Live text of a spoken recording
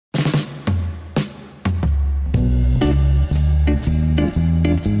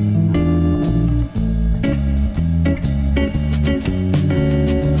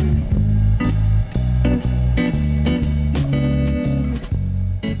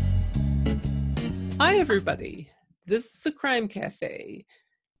Hi, everybody. This is the Crime Cafe,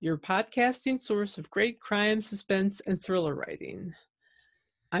 your podcasting source of great crime, suspense, and thriller writing.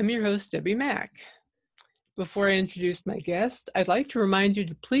 I'm your host, Debbi Mack. Before I introduce my guest, I'd like to remind you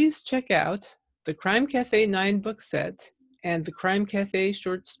to please check out the Crime Cafe 9-book set and the Crime Cafe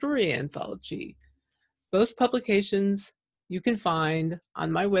short story anthology. Both publications you can find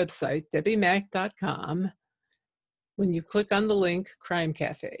on my website, debbimack.com, when you click on the link Crime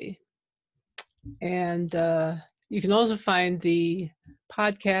Cafe. And you can also find the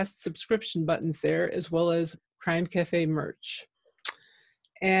podcast subscription buttons there, as well as Crime Cafe merch.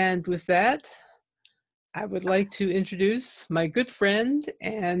 And with that, I would like to introduce my good friend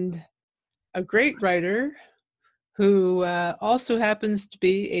and a great writer who also happens to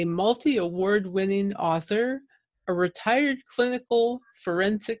be a multi-award-winning author, a retired clinical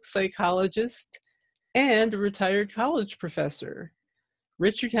forensic psychologist, and a retired college professor,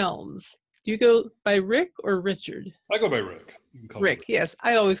 Richard Helms. Do you go by Rick or Richard? I go by Rick. You can call me Rick, yes.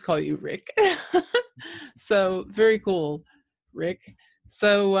 I always call you Rick. So very cool, Rick.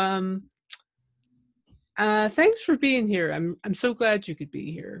 So thanks for being here. I'm so glad you could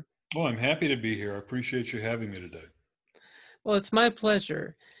be here. Oh, I'm happy to be here. I appreciate you having me today. Well, it's my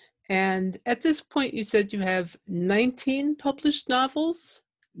pleasure. And at this point, you said you have 19 published novels?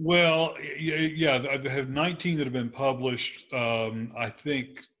 Well, yeah, I have 19 that have been published. I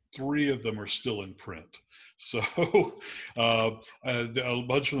think 3 of them are still in print. So a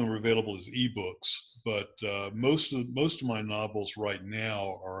bunch of them are available as ebooks, but most of my novels right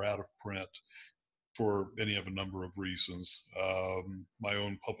now are out of print for any of a number of reasons. My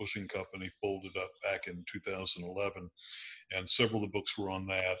own publishing company folded up back in 2011, and several of the books were on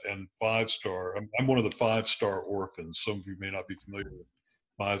that. And 5-Star, I'm one of the 5-Star orphans. Some of you may not be familiar with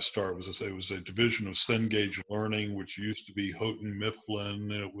 5-Star. It was a division of Cengage Learning, which used to be Houghton Mifflin,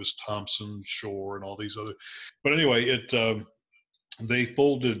 and it was Thompson Shore and all these other. But anyway, they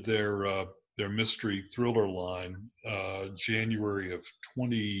folded their mystery thriller line January of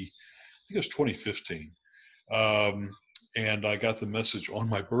 2015. And I got the message on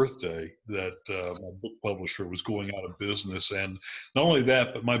my birthday that my book publisher was going out of business. And not only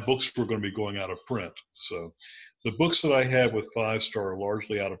that, but my books were going to be going out of print. So the books that I have with 5-Star are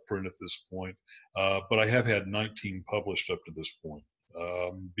largely out of print at this point. But I have had 19 published up to this point,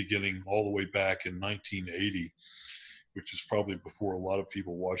 beginning all the way back in 1980, which is probably before a lot of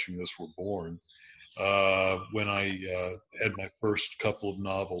people watching this were born. When I had my first couple of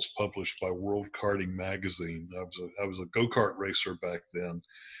novels published by World Karting magazine. I was a go-kart racer back then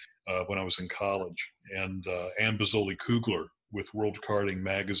when I was in college, and Ann Bozzoli Kugler with World Karting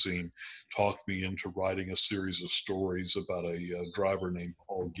magazine talked me into writing a series of stories about a driver named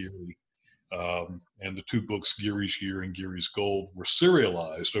Paul Geary. And the 2 books, Geary's Year and Geary's Gold, were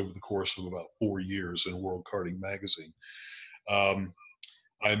serialized over the course of about 4 years in World Karting magazine.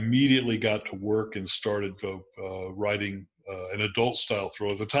 I immediately got to work and started writing an adult-style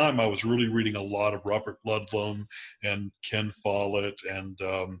thriller. At the time, I was really reading a lot of Robert Ludlum and Ken Follett and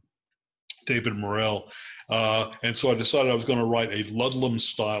David Morrell. And so I decided I was going to write a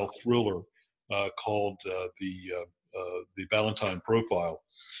Ludlum-style thriller called the Valentine Profile,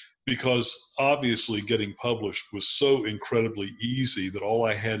 because obviously getting published was so incredibly easy that all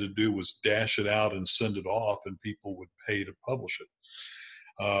I had to do was dash it out and send it off, and people would pay to publish it.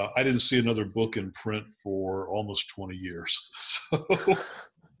 I didn't see another book in print for almost 20 years. So.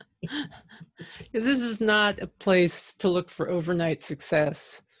 This is not a place to look for overnight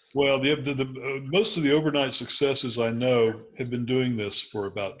success. Well, most of the overnight successes I know have been doing this for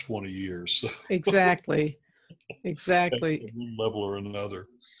about 20 years. So. Exactly. At one level or another.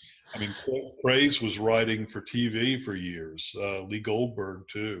 I mean, Praise was writing for TV for years. Lee Goldberg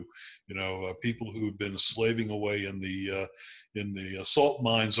too. People who had been slaving away in the salt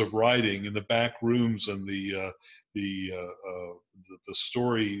mines of writing, in the back rooms, and the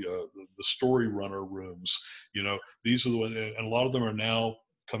story runner rooms. These are the ones, and a lot of them are now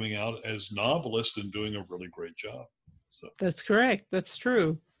coming out as novelists and doing a really great job. So. That's correct. That's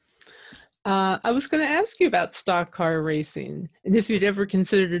true. I was going to ask you about stock car racing and if you'd ever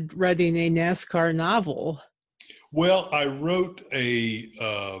considered writing a NASCAR novel. Well, I wrote a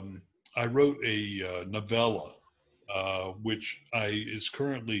novella, which is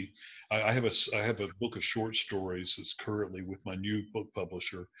currently. I have a book of short stories that's currently with my new book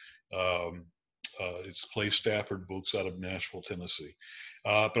publisher. It's Clay Stafford Books out of Nashville, Tennessee.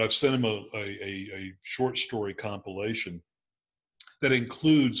 But I've sent him a short story compilation that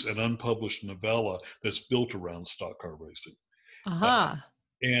includes an unpublished novella that's built around stock car racing. Aha.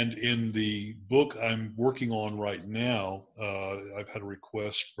 And in the book I'm working on right now, I've had a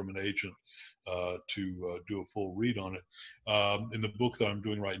request from an agent to do a full read on it. In the book that I'm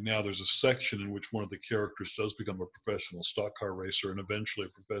doing right now, there's a section in which one of the characters does become a professional stock car racer and eventually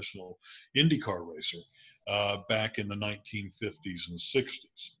a professional IndyCar racer back in the 1950s and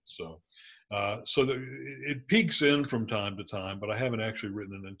 60s. It peeks in from time to time, but I haven't actually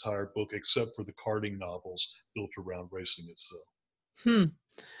written an entire book except for the karting novels built around racing itself.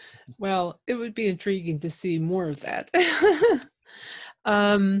 Well, it would be intriguing to see more of that.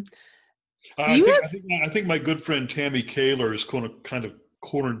 um, I you think have I think my good friend Tammy Kaler is kind of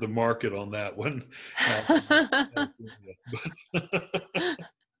cornered the market on that one.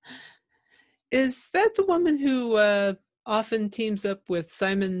 Is that the woman who often teams up with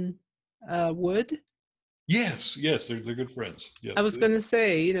Simon Wood? Yes, they're good friends. Yeah, I was going to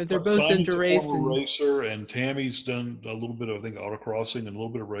say, they're both Simon's into a former racing. racer, and Tammy's done a little bit of, I think, autocrossing and a little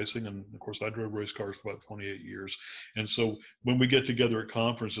bit of racing. And of course, I drove race cars for about 28 years. And so when we get together at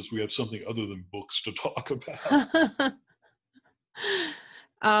conferences, we have something other than books to talk about.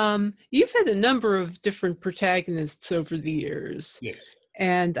 You've had a number of different protagonists over the years. Yeah.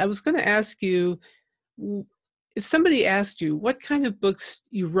 And I was going to ask you, if somebody asked you what kind of books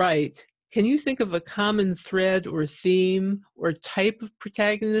you write, can you think of a common thread or theme or type of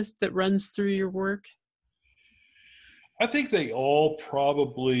protagonist that runs through your work? I think they all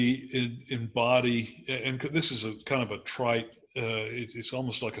probably embody, and this is a kind of a trite. It's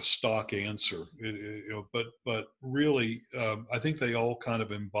almost like a stock answer, but really, I think they all kind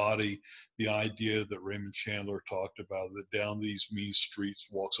of embody the idea that Raymond Chandler talked about, that down these mean streets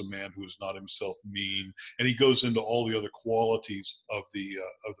walks a man who is not himself mean, and he goes into all the other qualities of the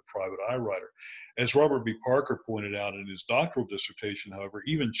private eye writer. As Robert B. Parker pointed out in his doctoral dissertation, however,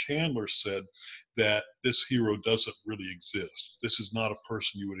 even Chandler said that this hero doesn't really exist. This is not a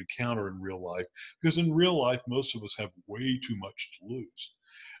person you would encounter in real life, because in real life, most of us have way too much to lose.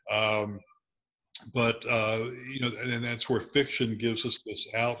 And that's where fiction gives us this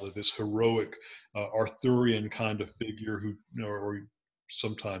outlet, this heroic Arthurian kind of figure who, or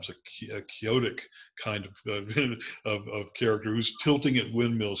sometimes a chaotic kind of character who's tilting at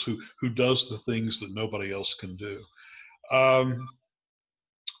windmills, who does the things that nobody else can do.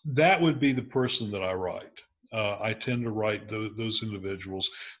 That would be the person that I write. I tend to write those individuals,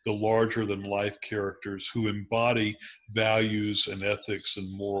 the larger than life characters who embody values and ethics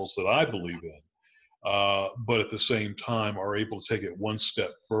and morals that I believe in, but at the same time are able to take it one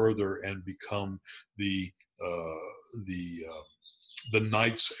step further and become the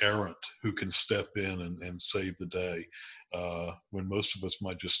knights errant who can step in and save the day, when most of us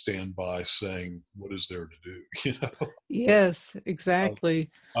might just stand by saying, "What is there to do?" Yes, exactly.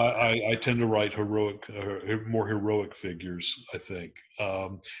 I tend to write more heroic figures, I think,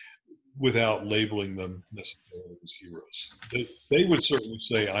 without labeling them necessarily as heroes. They would certainly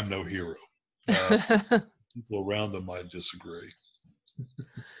say, "I'm no hero." People around them might disagree.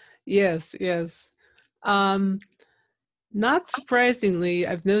 Yes, yes. Not surprisingly,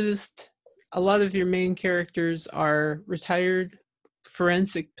 I've noticed a lot of your main characters are retired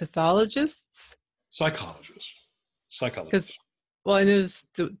forensic pathologists. Psychologists. Because, well, I noticed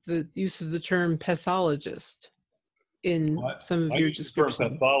the use of the term pathologist in some of I your use the term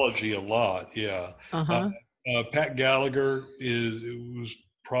descriptions. pathology a lot. Yeah. Uh-huh. Pat Gallagher was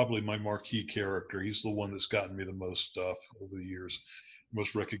probably my marquee character. He's the one that's gotten me the most stuff over the years,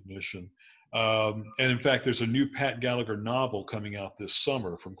 most recognition. And in fact, there's a new Pat Gallagher novel coming out this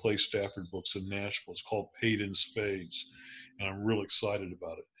summer from Clay Stafford Books in Nashville. It's called Paid in Spades, and I'm real excited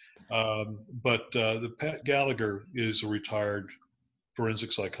about it. But the Pat Gallagher is a retired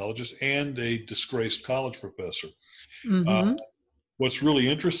forensic psychologist and a disgraced college professor. Mm-hmm. What's really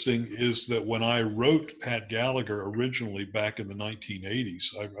interesting is that when I wrote Pat Gallagher originally back in the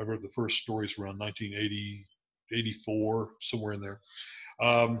 1980s, I wrote the first stories around 1980, 84, somewhere in there.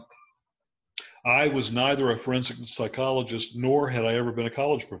 I was neither a forensic psychologist nor had I ever been a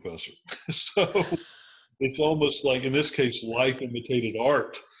college professor. So it's almost like, in this case, life imitated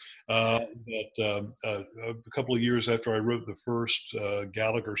art. A couple of years after I wrote the first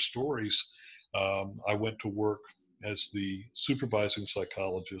Gallagher stories, I went to work as the supervising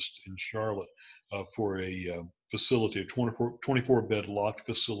psychologist in Charlotte for a facility, a 24-bed locked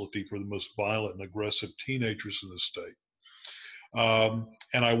facility for the most violent and aggressive teenagers in the state.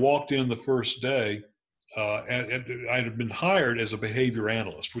 And I walked in the first day, and I had been hired as a behavior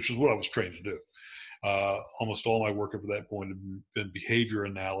analyst, which is what I was trained to do. Almost all my work up to that point had been behavior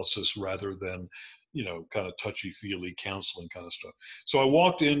analysis rather than, kind of touchy-feely counseling kind of stuff. So I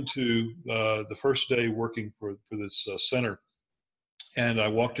walked into the first day working for this center, And I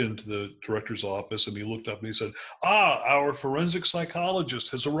walked into the director's office, and he looked up and he said, our forensic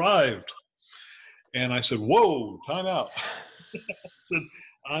psychologist has arrived. And I said, whoa, time out. I said,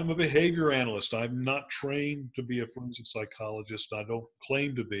 I'm a behavior analyst. I'm not trained to be a forensic psychologist. I don't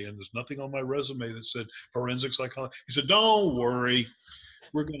claim to be, and there's nothing on my resume that said forensic psychologist. He said, don't worry,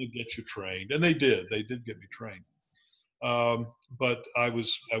 we're going to get you trained. And they did. They did get me trained. But I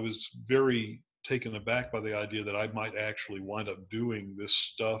was very taken aback by the idea that I might actually wind up doing this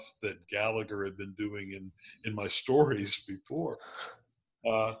stuff that Gallagher had been doing in my stories before.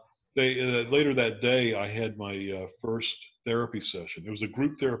 Later that day, I had my first therapy session. It was a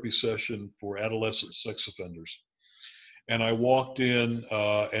group therapy session for adolescent sex offenders, and I walked in,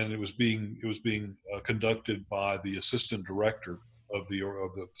 and it was being conducted by the assistant director of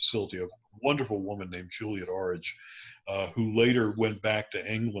the facility, a wonderful woman named Juliet Arge, who later went back to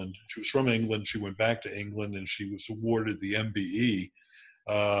England. She was from England. She went back to England, and she was awarded the MBE.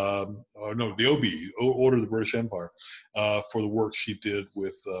 The OBE, Order of the British Empire, for the work she did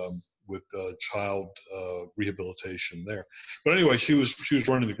with child rehabilitation there. But anyway, she was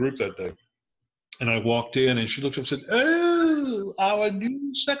running the group that day, and I walked in, and she looked up and said, "Oh, our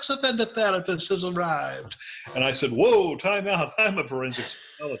new sex offender therapist has arrived." And I said, "Whoa, time out! I'm a forensic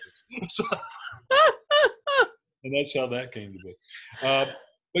psychologist." So, and that's how that came to be.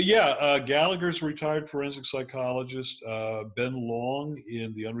 But yeah, Gallagher's a retired forensic psychologist. Ben Long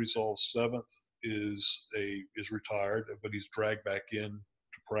in The Unresolved Seventh is retired, but he's dragged back in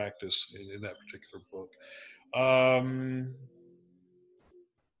to practice in that particular book.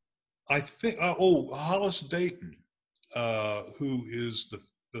 I think Hollis Dayton, who is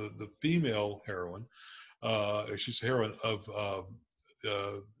the female heroine. She's the heroine of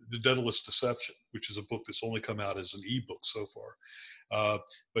The Daedalus Deception, which is a book that's only come out as an ebook so far.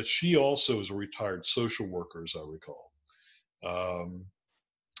 But she also is a retired social worker, as I recall.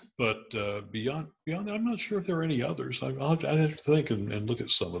 But beyond that, I'm not sure if there are any others. I'd have to think and look at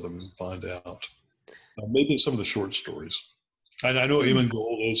some of them and find out. Maybe some of the short stories. And I know Eamon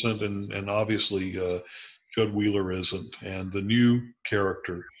Gold isn't, and obviously Judd Wheeler isn't. And the new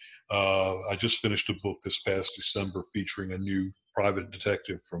character, I just finished a book this past December featuring a new private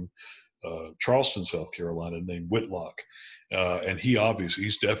detective from Charleston, South Carolina, named Whitlock. And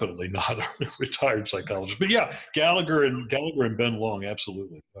he's definitely not a retired psychologist. But yeah, Gallagher and Ben Long,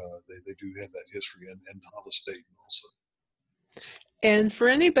 absolutely. They do have that history, and Hollis Dayton also. And for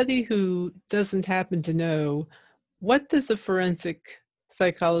anybody who doesn't happen to know, what does a forensic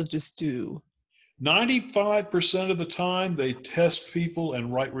psychologist do? 95% of the time, they test people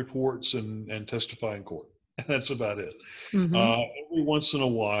and write reports and testify in court. That's about it. Mm-hmm. Every once in a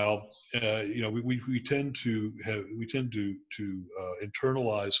while, we tend to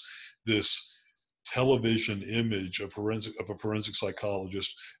internalize this television image of a forensic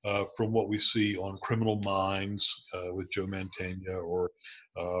psychologist from what we see on Criminal Minds with Joe Mantegna, or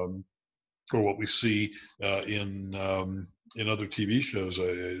what we see in other TV shows,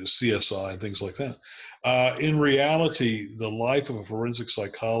 CSI and things like that. In reality, the life of a forensic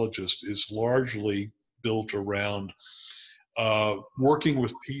psychologist is largely built around working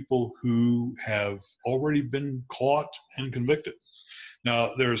with people who have already been caught and convicted.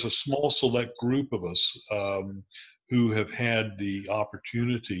 Now, there's a small select group of us who have had the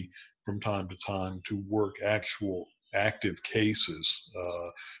opportunity from time to time to work active cases,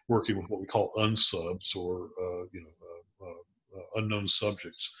 working with what we call unsubs, or unknown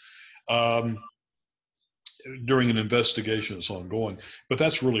subjects, during an investigation that's ongoing. But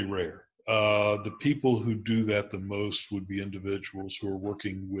that's really rare. The people who do that the most would be individuals who are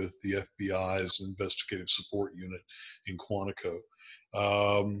working with the FBI's investigative support unit in Quantico,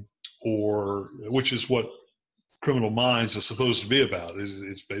 which is what Criminal Minds is supposed to be about.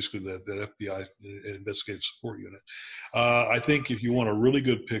 It's basically that FBI investigative support unit. I think if you want a really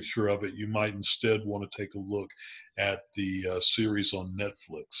good picture of it, you might instead want to take a look at the series on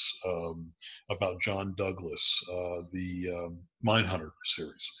Netflix about John Douglas, the Mindhunter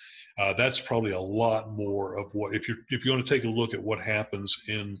series. That's probably a lot more of what, if you want to take a look at what happens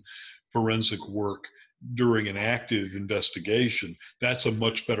in forensic work during an active investigation, that's a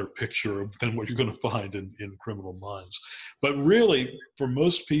much better picture than what you're going to find in Criminal Minds. But really, for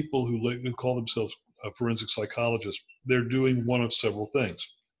most people who call themselves forensic psychologists, they're doing one of several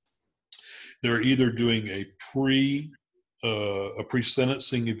things. They're either doing a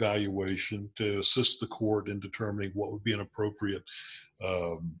pre-sentencing evaluation to assist the court in determining what would be an appropriate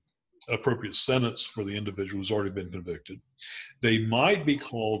sentence for the individual who's already been convicted. They might be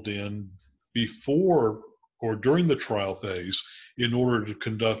called in before or during the trial phase in order to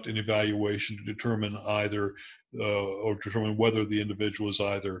conduct an evaluation to determine either or determine whether the individual is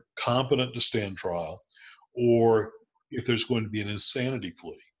either competent to stand trial, or if there's going to be an insanity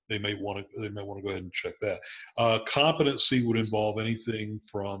plea. They may want to go ahead and check that. Competency would involve anything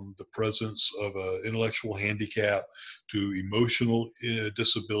from the presence of an intellectual handicap to emotional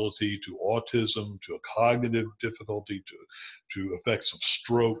disability to autism to a cognitive difficulty to effects of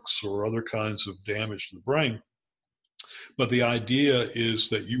strokes or other kinds of damage to the brain. But the idea is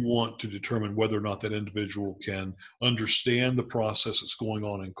that you want to determine whether or not that individual can understand the process that's going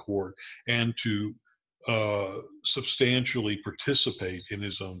on in court and to substantially participate in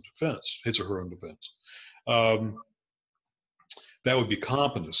his or her own defense. That would be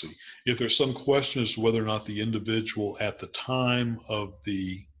competency. If there's some question as to whether or not the individual at the time of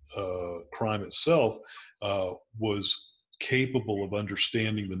the crime itself was capable of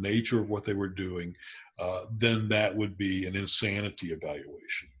understanding the nature of what they were doing, then that would be an insanity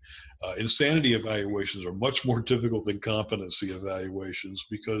evaluation. Insanity evaluations are much more difficult than competency evaluations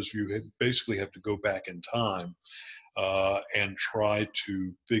because you basically have to go back in time and try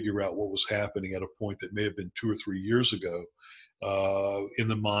to figure out what was happening at a point that may have been 2 or 3 years ago in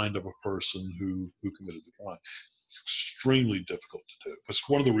the mind of a person who committed the crime. Extremely difficult to do. It's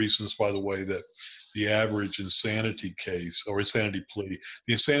one of the reasons, by the way, that the average insanity case or insanity plea,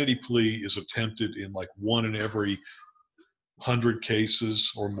 the insanity plea is attempted in like 1 in every 100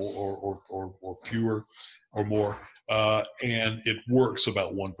 cases or more, or fewer or more, and it works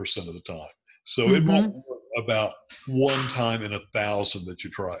about 1% of the time. So it might work about 1 time in 1,000 that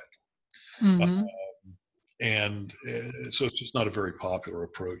you try it. And so it's just not a very popular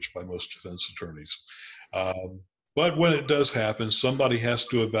approach by most defense attorneys. But when it does happen, somebody has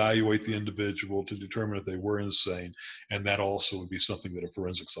to evaluate the individual to determine if they were insane, and that also would be something that a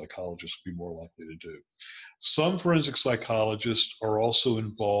forensic psychologist would be more likely to do. Some forensic psychologists are also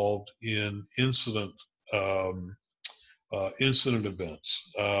involved in incident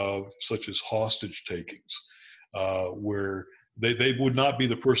events, such as hostage takings, where they would not be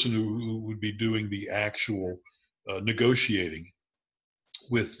the person who would be doing the actual negotiating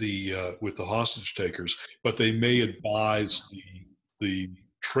with the hostage takers, but they may advise the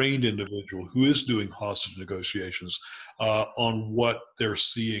trained individual who is doing hostage negotiations on what they're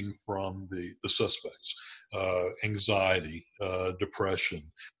seeing from the suspects. Anxiety, depression,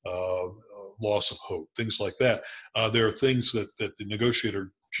 loss of hope, things like that. There are things that the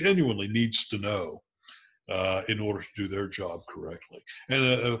negotiator genuinely needs to know in order to do their job correctly. And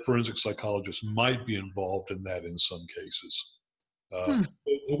a forensic psychologist might be involved in that in some cases. A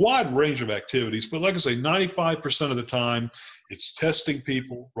wide range of activities, but like I say, 95% of the time, it's testing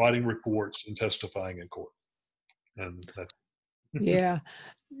people, writing reports, and testifying in court. And that's yeah.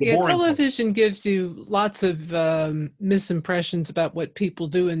 the boring Television gives you lots of misimpressions about what people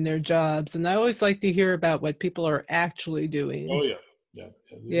do in their jobs, and I always like to hear about what people are actually doing. Oh yeah.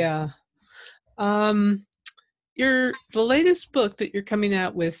 The latest book that you're coming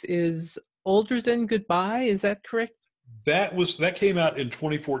out with is Older Than Goodbye. Is that correct? That came out in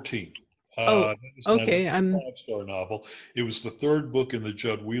 2014. Oh, okay. My 5-star novel. It was the 3rd book in the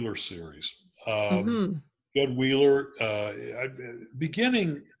Judd Wheeler series. Judd Wheeler,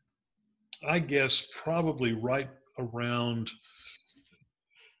 beginning, I guess, probably right around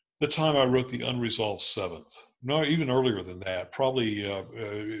the time I wrote The Unresolved Seventh. No, even earlier than that, probably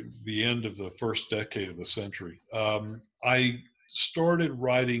the end of the first decade of the century. I started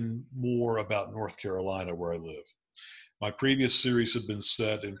writing more about North Carolina, where I live. My previous series had been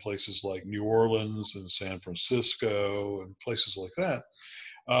set in places like New Orleans and San Francisco and places like that.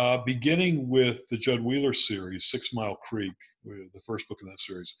 Beginning with the Judd Wheeler series, 6 Mile Creek, the first book in that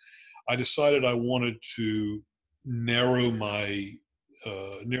series, I decided I wanted to narrow my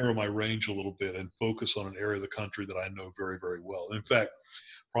range a little bit and focus on an area of the country that I know very, very well. In fact,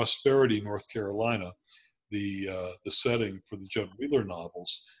 Prosperity, North Carolina, the setting for the Judd Wheeler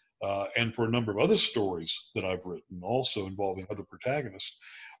novels, and for a number of other stories that I've written, also involving other protagonists,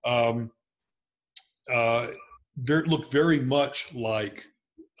 look very much like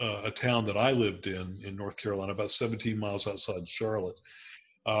a town that I lived in North Carolina, about 17 miles outside Charlotte,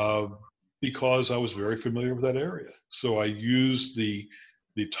 because I was very familiar with that area. So I used the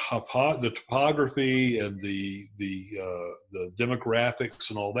topography and the demographics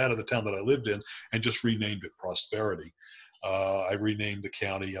and all that of the town that I lived in, and just renamed it Prosperity. I renamed the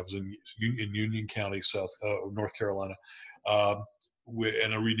county. I was in Union County, North Carolina,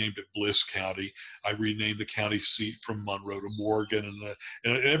 and I renamed it Bliss County. I renamed the county seat from Monroe to Morgan,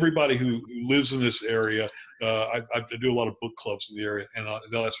 and everybody who lives in this area. I do a lot of book clubs in the area, and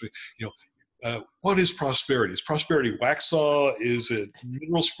they'll ask me, what is prosperity? Is prosperity Waxhaw? Is it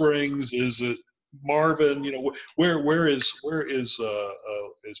Mineral Springs? Is it Marvin? Where is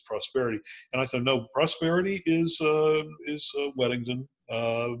prosperity? And I said, no, prosperity is Weddington.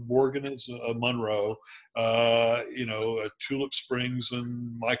 Morgan is Monroe. Tulip Springs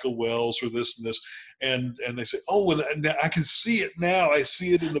and Michael Wells, or this and this. And they say, oh, and I can see it now. I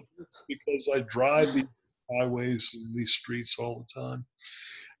see it in the books because I drive these highways and these streets all the time.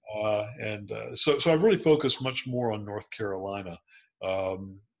 So I've really focused much more on North Carolina,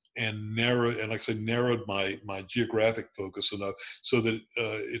 and like I said, narrowed my geographic focus enough so that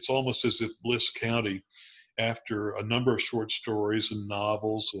it's almost as if Bliss County, after a number of short stories and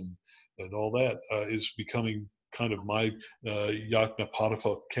novels and all that, is becoming kind of my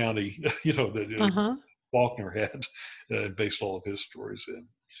Yoknapatawpha County, that Faulkner had based all of his stories in.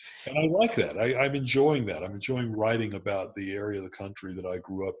 And I like that. I'm enjoying that. I'm enjoying writing about the area of the country that I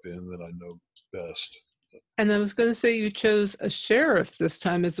grew up in, that I know best. And I was going to say you chose a sheriff this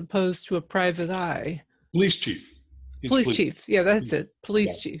time as opposed to a private eye. Police chief. Police chief. Yeah, that's it.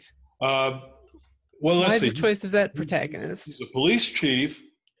 Police chief. Well, Why the choice of that protagonist? He's a police chief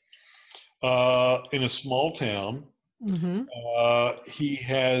in a small town. Mm-hmm. He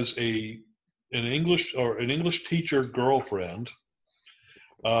has an English teacher girlfriend.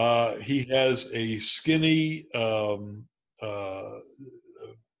 He has a skinny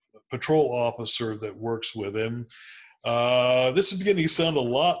patrol officer that works with him. This is beginning to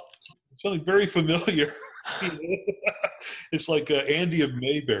sounding very familiar. It's like Andy of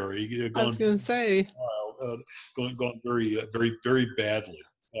Mayberry. I was going to say. Gone very, very, very badly.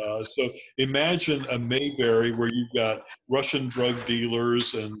 So imagine a Mayberry where you've got Russian drug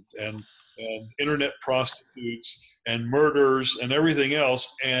dealers and internet prostitutes and murders and everything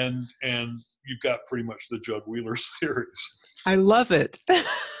else, and you've got pretty much the Judd Wheeler series. I love it.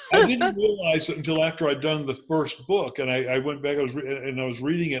 I didn't realize it until after I'd done the first book, and I went back. I was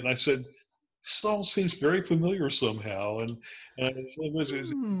reading it, and I said, "This all seems very familiar somehow." And of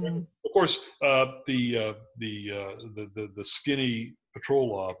course, the skinny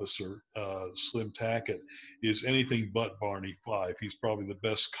patrol officer, Slim Tackett, is anything but Barney Fife. He's probably the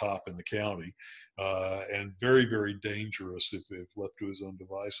best cop in the county, and very, very dangerous if left to his own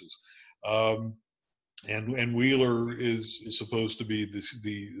devices. And Wheeler is supposed to be the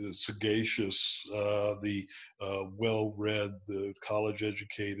sagacious, the well-read, the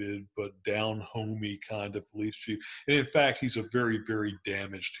college-educated, but down-homey kind of police chief. And in fact, he's a very, very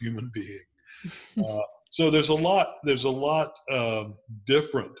damaged human being. So there's a lot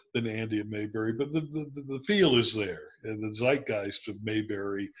different than Andy of Mayberry, but the feel is there. And the zeitgeist of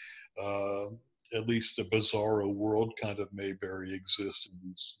Mayberry, at least a bizarro world kind of Mayberry, exists in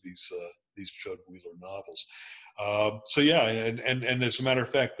these Judd Wheeler novels. So yeah, and as a matter of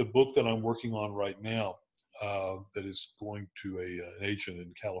fact, the book that I'm working on right now, that is going to an agent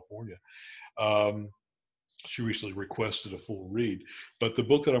in California, she recently requested a full read, but the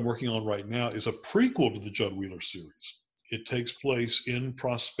book that I'm working on right now is a prequel to the Judd Wheeler series. It takes place in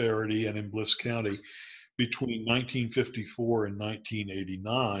Prosperity and in Bliss County between 1954 and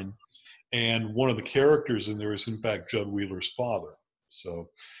 1989, and one of the characters in there is in fact Judd Wheeler's father.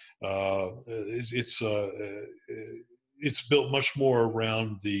 So it's built much more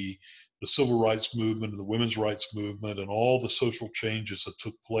around the civil rights movement and the women's rights movement and all the social changes that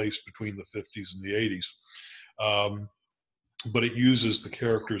took place between the 50s and the 80s. But it uses the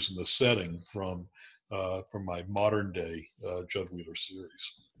characters and the setting from my modern day Judd Wheeler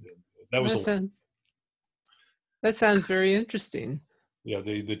series. That sounds very interesting. Yeah,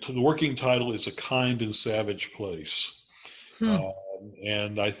 the working title is A Kind and Savage Place.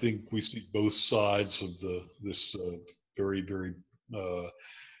 And I think we see both sides of this very, very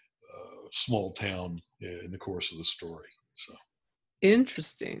small town in the course of the story. So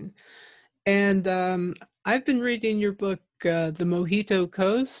interesting. And I've been reading your book, The Mojito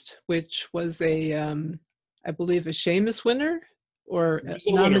Coast, which was I believe, a Seamus winner or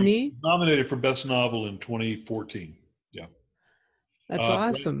nominee. Nominated for Best Novel in 2014. Yeah, that's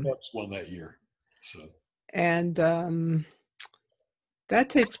awesome. Brandon won that year. So. And that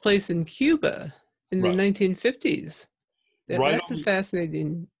takes place in Cuba in the 1950s. That's a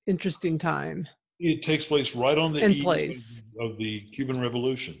fascinating, interesting time. It takes place right on the eve of the Cuban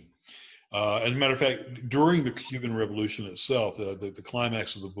Revolution. As a matter of fact, during the Cuban Revolution itself, the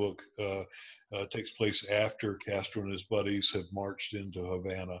climax of the book takes place after Castro and his buddies have marched into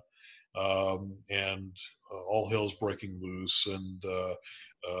Havana, and all hell's breaking loose, and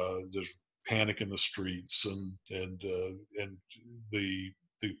there's panic in the streets, and the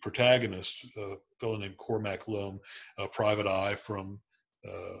protagonist, a fellow named Cormac Loam, a private eye from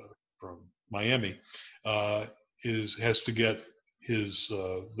Miami, has to get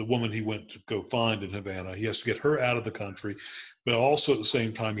the woman he went to go find in Havana. He has to get her out of the country, but also at the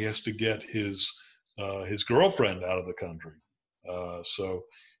same time he has to get his girlfriend out of the country.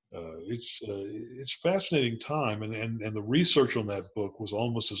 It's a fascinating time, and the research on that book was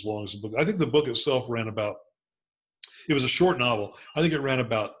almost as long as the book. I think the book itself ran about. It was a short novel. I think it ran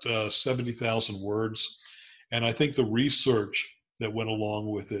about 70,000 words, and I think the research that went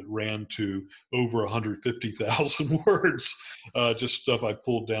along with it ran to over 150,000 words. Just stuff I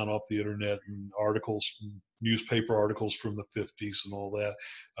pulled down off the internet and articles, newspaper articles from the 50s and all that,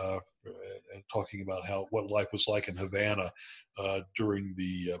 and talking about what life was like in Havana during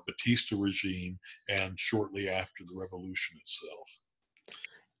the Batista regime and shortly after the revolution itself.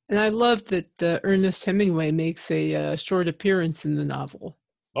 And I love that Ernest Hemingway makes a short appearance in the novel.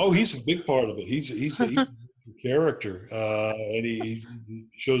 Oh, he's a big part of it. He's a character, and he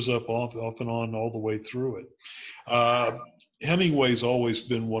shows up off and on all the way through it. Hemingway's always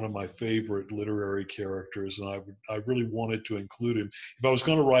been one of my favorite literary characters, and I really wanted to include him. If I was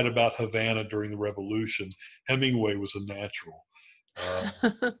going to write about Havana during the Revolution, Hemingway was a natural.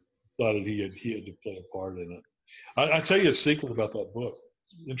 Thought he had to play a part in it. I'll tell you a secret about that book.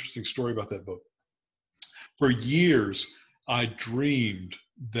 Interesting story about that book. For years, I dreamed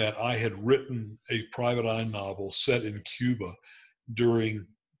that I had written a private eye novel set in Cuba during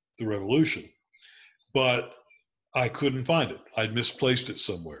the revolution, but I couldn't find it. I'd misplaced it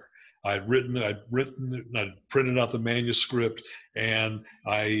somewhere. I'd written it, I'd printed out the manuscript, and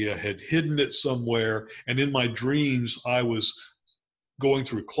I had hidden it somewhere. And in my dreams, I was going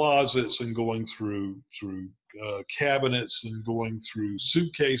through closets and going through cabinets and going through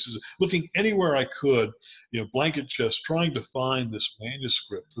suitcases, looking anywhere I could, blanket chests, trying to find this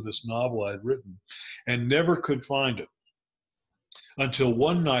manuscript for this novel I'd written, and never could find it. Until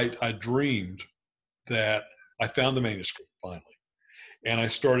one night I dreamed that I found the manuscript finally. And I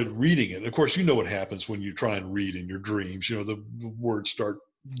started reading it. And of course, you know what happens when you try and read in your dreams. The words start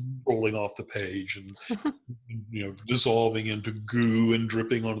rolling off the page and dissolving into goo and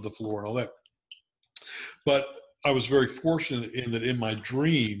dripping onto the floor and all that. But I was very fortunate in that in my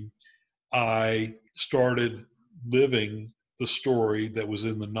dream, I started living the story that was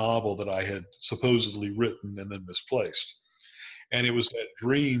in the novel that I had supposedly written and then misplaced. And it was that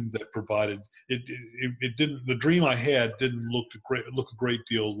dream that provided it. It didn't. The dream I had didn't look a great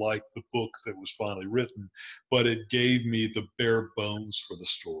deal like the book that was finally written, but it gave me the bare bones for the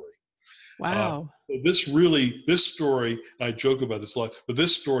story. Wow. This story, I joke about this a lot, but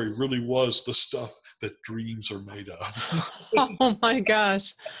this story really was the stuff that dreams are made of. Oh my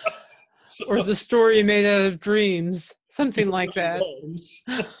gosh. Or the story made out of dreams, something like that.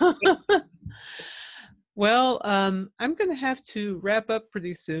 Well, I'm going to have to wrap up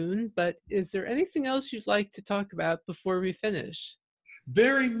pretty soon, but is there anything else you'd like to talk about before we finish?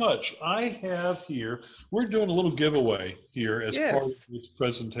 Very much. I have here, we're doing a little giveaway here as part of this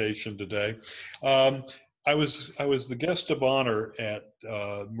presentation today. I was the guest of honor at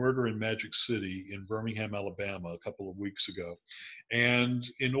Murder in Magic City in Birmingham, Alabama a couple of weeks ago. And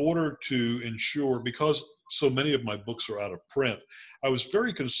in order to ensure, because so many of my books are out of print, I was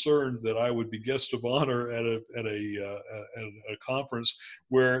very concerned that I would be guest of honor at a conference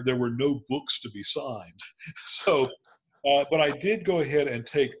where there were no books to be signed. So, but I did go ahead and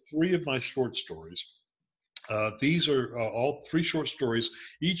take 3 of my short stories. These are all 3 short stories.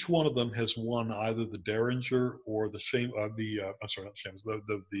 Each one of them has won either the Derringer or the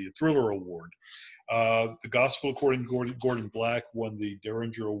the Thriller Award. The Gospel According to Gordon Black won the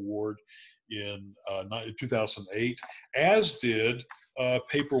Derringer Award in 2008, as did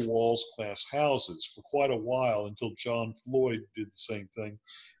Paper Walls, Glass Houses for quite a while until John Floyd did the same thing.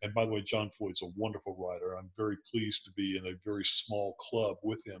 And by the way, John Floyd's a wonderful writer. I'm very pleased to be in a very small club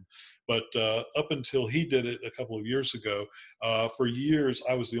with him. But up until he did it a couple of years ago, for years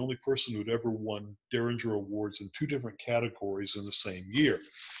I was the only person who'd ever won Derringer Awards in 2 different categories in the same year.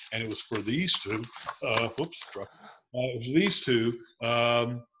 And it was for these 2. It was these 2.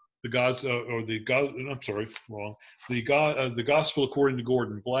 The Gospel According to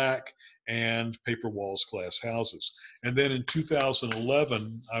Gordon Black and Paper Walls, Glass Houses. And then in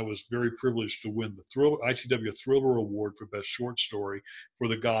 2011, I was very privileged to win the ITW Thriller Award for Best Short Story for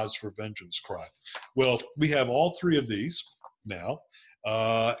The Gods for Vengeance Cry. Well, we have all 3 of these now,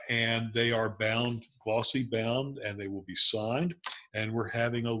 and they are bound, glossy bound, and they will be signed. And we're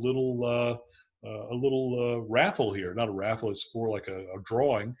having a little raffle here. Not a raffle, it's more like a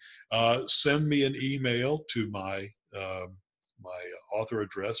drawing. Send me an email to my author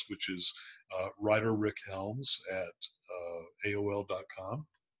address, which is writer Rick Helms at AOL.com.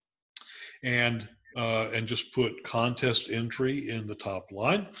 and just put contest entry in the top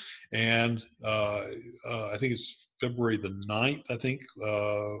line. And I think it's February the 9th, I think,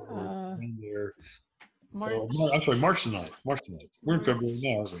 or in there. March. I'm sorry, March the 9th. March the 9th. We're in February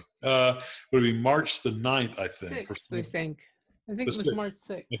now, aren't we? Would it be March the 9th, I think. 6th, I think. I think The it was 6th. March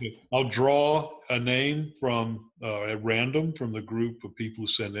 6th. Okay. I'll draw a name from at random from the group of people who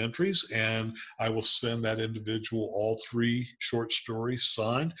send entries, and I will send that individual all 3 short stories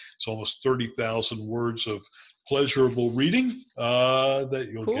signed. It's almost 30,000 words of pleasurable reading that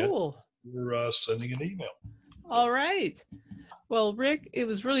you'll get for sending an email. All right. Well, Rick, it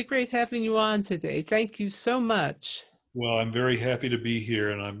was really great having you on today. Thank you so much. Well, I'm very happy to be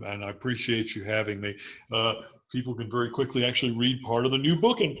here, and I appreciate you having me. People can very quickly actually read part of the new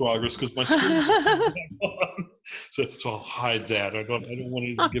book in progress because my screen so I'll hide that. I don't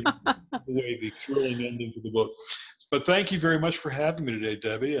want to give away the thrilling ending to the book. But thank you very much for having me today,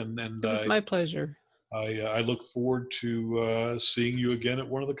 Debbie. And it was my pleasure. I look forward to seeing you again at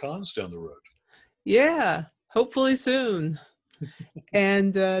one of the cons down the road. Yeah, hopefully soon.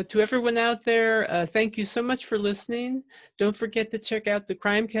 And to everyone out there, thank you so much for listening. Don't forget to check out the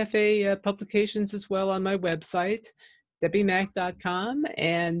Crime Cafe publications as well on my website, debbimack.com.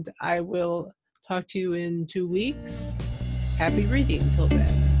 And I will talk to you in 2 weeks. Happy reading till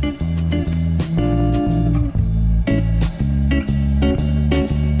then.